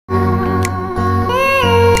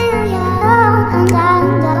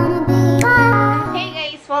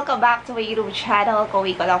welcome back to my YouTube channel.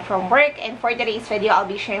 Kauwi ko lang from work, and for today's video, I'll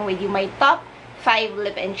be sharing with you my top 5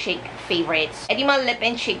 lip and cheek favorites. At yung mga lip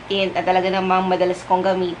and cheek tint na talaga namang madalas kong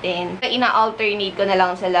gamitin. Ina-alternate ko na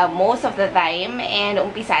lang sila most of the time, and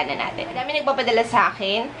umpisa na natin. Madami nagpapadala sa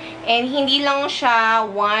akin, and hindi lang siya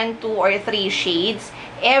 1, 2, or 3 shades.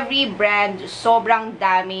 Every brand, sobrang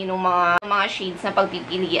dami ng mga shades na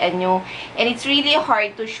pagpipilian nyo. And it's really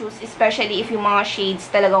hard to choose, especially if yung mga shades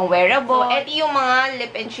talagang wearable. So, eto yung mga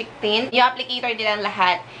lip and cheek tint. Yung applicator nilang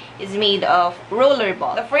lahat is made of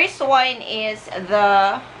rollerball. The first one is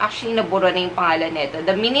actually naburo na yung pangalan nito.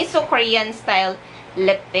 The Miniso Korean style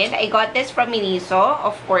lip tint. I got this from Miniso,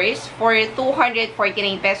 of course, for 249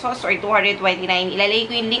 pesos or 229. Ilalagay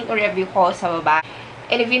ko yung link o review ko sa baba.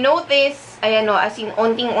 And if you notice, ayan o, as in,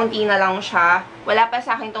 unting-unti na lang siya. Wala pa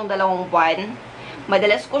sa akin tong 2 buwan.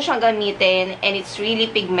 Madalas ko siyang gamitin, and it's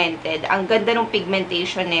really pigmented. Ang ganda ng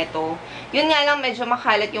pigmentation nito. Yun nga lang, medyo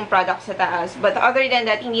makalat yung product sa taas. But other than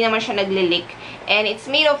that, hindi naman siya naglilik. And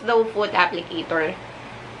it's made of doe foot applicator.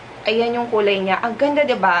 Ayan yung kulay niya. Ang ganda,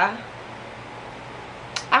 diba?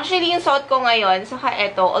 Actually, yung suot ko ngayon, saka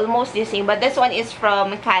eto, almost the same. But this one is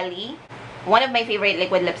from Cali. One of my favorite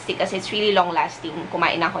liquid lipstick kasi it's really long-lasting.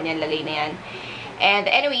 Kumain ako niyan, lagay na yan. And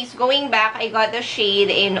anyways, going back, I got the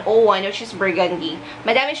shade in 01, which is burgundy.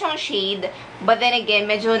 Madami siyang shade, but then again,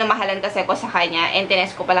 medyo namahalan kasi ako sa kanya, and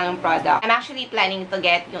tinest ko pa lang yung product. I'm actually planning to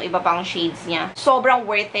get yung iba pang shades niya. Sobrang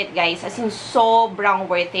worth it, guys. As in, sobrang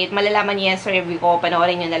worth it. Malalaman niya sa review ko,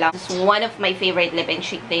 panoorin nyo na lang. This is one of my favorite lip and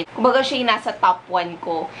cheek tint. Kumbaga siya yung nasa top 1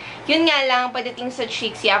 ko. Yun nga lang, pagdating sa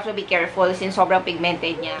cheeks, you have to be careful since sobrang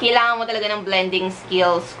pigmented niya. Kailangan mo talaga ng blending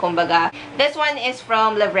skills, kumbaga. This one is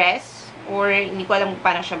from Lavres. Or, hindi ko alam kung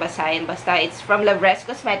paano siya basahin. Basta, it's from Lavres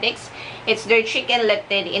Cosmetics. It's their chicken lip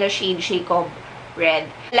tint in a shade Jacob Red.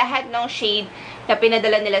 Lahat ng shade na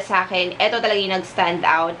pinadala nila sa akin, ito talaga yung nag-stand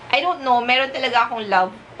out. I don't know, meron talaga akong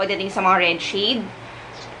love pagdating sa mga red shade.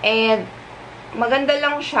 And, maganda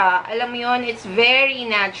lang siya. Alam mo yun, it's very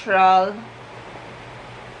natural.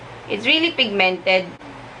 It's really pigmented.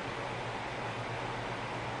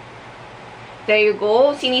 There you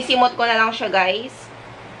go. Sinisimot ko na lang siya, guys.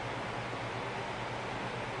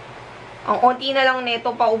 Ang unti na lang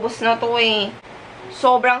nito, paubos na to eh.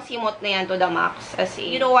 Sobrang simot na yan to the max. As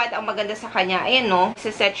in, you know what, ang maganda sa kanya, ayan no,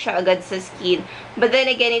 set siya agad sa skin. But then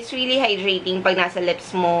again, it's really hydrating pag nasa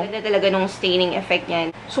lips mo. Ganda talaga nung staining effect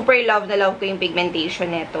niyan. Super love na love ko yung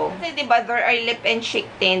pigmentation nito. Kasi diba, there are lip and cheek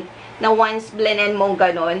tint na once blended mong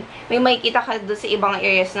ganon, may makikita ka doon sa ibang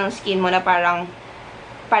areas ng skin mo na parang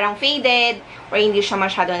faded, or hindi siya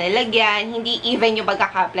masyado nilagyan, hindi even yung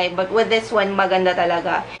pagkaka-apply. But with this one, maganda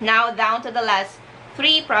talaga. Now, down to the last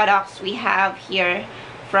 3 products we have here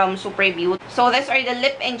from Super Beauty. So, these are the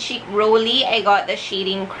lip and cheek rolly. I got the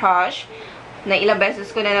shading Crush, na ilang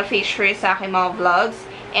beses ko na na-feature sa aking mga vlogs.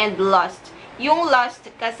 And Lust. Yung Lust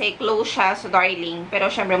kasi close siya sa Darling, pero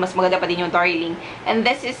syempre mas maganda pa din yung Darling. And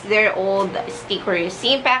this is their old sticker.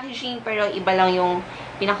 Same packaging, pero iba lang yung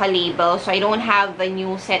pinaka-label. So, I don't have the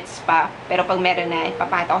new sets pa. Pero pag meron na,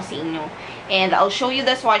 ipapakita ko sa inyo. And I'll show you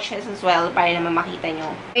the swatches as well para naman makita nyo.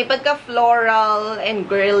 May pagka-floral and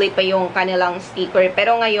girly pa yung kanilang sticker.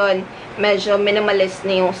 Pero ngayon, medyo minimalist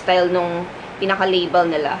na yung style nung pinaka-label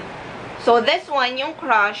nila. So, this one, yung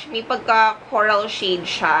Crush, may pagka-coral shade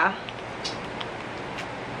siya.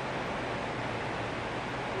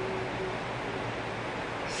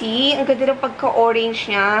 See, ang ganda ng pagka-orange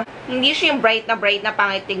niya. Hindi siya yung bright na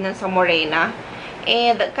pangit tignan sa morena.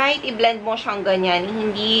 And kahit i-blend mo siyang ganyan,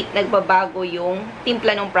 hindi nagbabago yung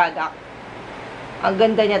timpla ng product. Ang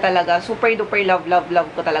ganda niya talaga. Super duper love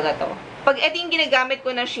ko talaga to. Pag ito yung ginagamit ko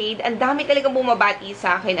na shade, ang dami talagang bumabati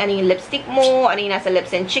sa akin. Ano yung lipstick mo, ano yung nasa lips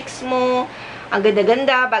and cheeks mo. Ang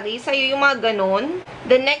ganda-ganda, bagay sa'yo yung mga ganun.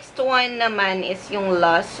 The next one naman is yung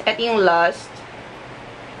Lust. Ito yung Lust.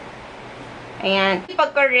 Ayan.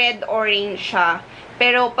 Pagka-red-orange siya.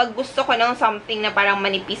 Pero pag gusto ko ng something na parang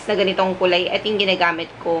manipis na ganitong kulay, ito yung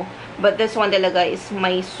ginagamit ko. But this one talaga is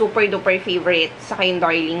my super-duper favorite sa kayong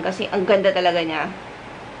Darling. Kasi ang ganda talaga niya.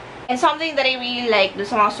 And something that I really like do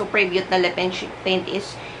sa mga super beaut na lip and cheek tint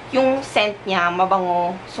is yung scent niya,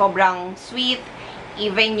 mabango. Sobrang sweet.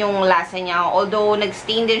 Even yung lasa niya. Although,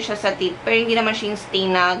 nag-stain din siya sa teeth. Pero hindi naman siya yung stain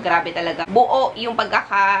na grabe talaga. Buo yung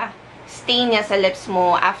stain niya sa lips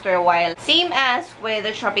mo after a while. Same as with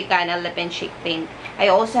the Tropicana lip and cheek tint.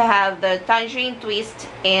 I also have the Tangerine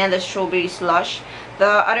Twist and the Strawberry Slush.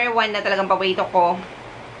 The other one na talagang paborito ko.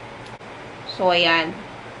 So, ayan.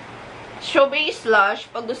 Strawberry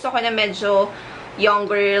Slush, pag gusto ko na medyo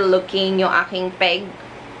younger looking yung aking peg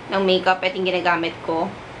ng makeup, ito yung ginagamit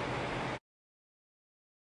ko.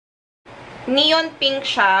 Neon pink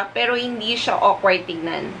siya, pero hindi siya awkward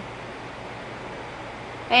tignan.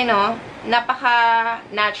 Ayun o.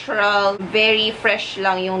 Napaka-natural, very fresh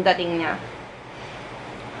lang yung dating niya.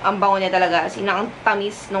 Ang bango niya talaga. As in, ang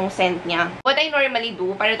tamis nung scent niya. What I normally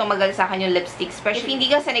do, para tumagal sa akin yung lipstick, especially if hindi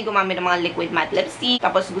ka sanay gumamit ng mga liquid matte lipstick,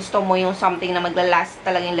 tapos gusto mo yung something na maglalast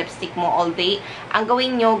talaga yung lipstick mo all day, ang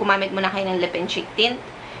gawin nyo, gumamit muna kayo ng lip and cheek tint.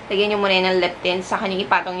 Lagyan nyo muna yun ng lip tint, saka nyo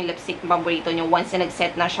ipatong yung lipstick na paborito nyo once na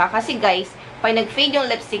nag-set na siya. Kasi guys, pag nag-fade yung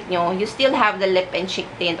lipstick nyo, you still have the lip and cheek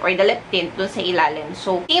tint or the lip tint dun sa ilalim.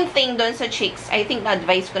 So, same thing dun sa cheeks. I think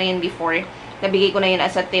na-advise ko na yun before. Nabigay ko na yun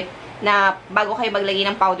as a tip na bago kayo maglagay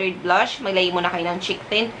ng powdered blush, maglagay muna kayo ng cheek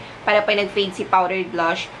tint para pag nag-fade si powdered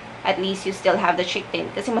blush, at least you still have the cheek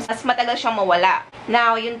tint. Kasi mas matagal siyang mawala.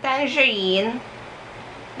 Now, yung tangerine,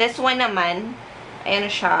 this one naman,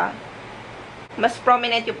 ayan siya. Mas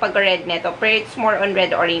prominent yung pag-red neto, pero it's more on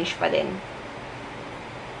red-orange pa din.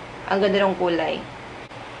 Ang ganda ng kulay.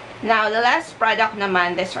 Now, the last product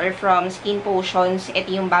naman, these are from Skin Potions. Ito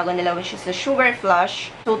yung bago nila, which is the Sugar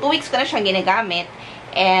Flush. So, 2 weeks ko na siyang ginagamit.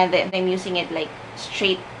 And I'm using it like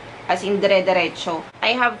straight, as in dire-diretso.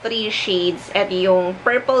 I have 3 shades. Ito yung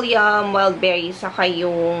Purple Yum, Wild Berry, saka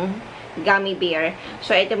yung Gummy Bear.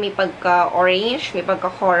 So, ito may pagka-orange, may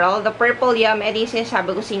pagka-coral. The Purple Yum, ito yung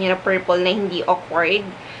sinasabi ko sa inyo na purple na hindi awkward.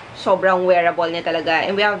 Sobrang wearable niya talaga.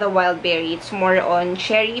 And we have the Wild Berry. It's more on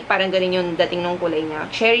cherry. Parang ganun yung dating ng kulay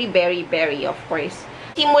niya. Cherry, berry, berry, of course.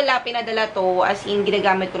 Simula pinadala to, as in,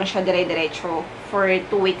 ginagamit ko na siya dire-diretso for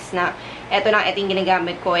 2 weeks na. Ito na, ito yung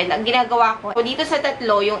ginagamit ko. And ang ginagawa ko, so dito sa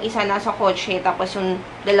tatlo, yung isa nasa kotse, tapos yung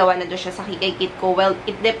dalawa na doon siya sa kikikit ko. Well,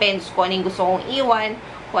 it depends kung anong gusto kong iwan,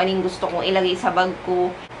 kung anong gusto kong ilagay sa bag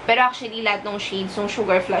ko. Pero actually, lahat ng shades, yung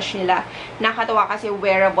Sugar Flush nila, nakakatawa kasi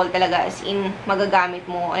wearable talaga, as in, magagamit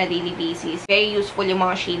mo on a daily basis. Very useful yung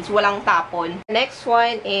mga shades, walang tapon. Next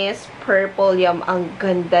one is Purple Yum. Ang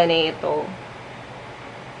ganda na ito.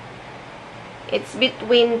 It's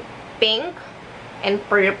between pink and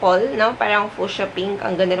purple, no? Parang fuchsia pink.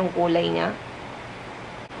 Ang ganda ng kulay niya.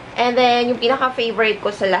 And then, yung pinaka-favorite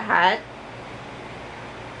ko sa lahat,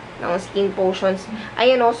 ng Skin Potions.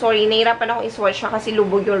 Ayan o, sorry, nahirapan ako i-swatch siya kasi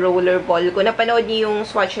lubog yung rollerball ko. Napanood niyo yung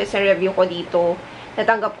swatches and review ko dito.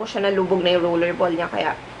 Natanggap ko siya na lubog na yung rollerball niya,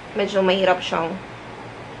 kaya medyo mahirap siyang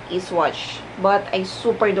i-swatch. But, I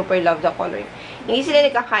super duper love the color. Hindi sila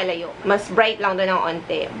nagkakalayo. Mas bright lang doon ng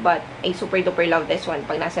onte. But, I super duper love this one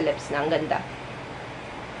pag nasa lips na. Ang ganda.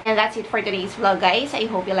 And that's it for today's vlog, guys. I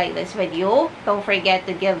hope you like this video. Don't forget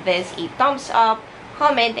to give this a thumbs up,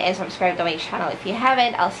 comment, and subscribe to my channel if you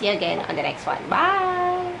haven't. I'll see you again on the next one. Bye!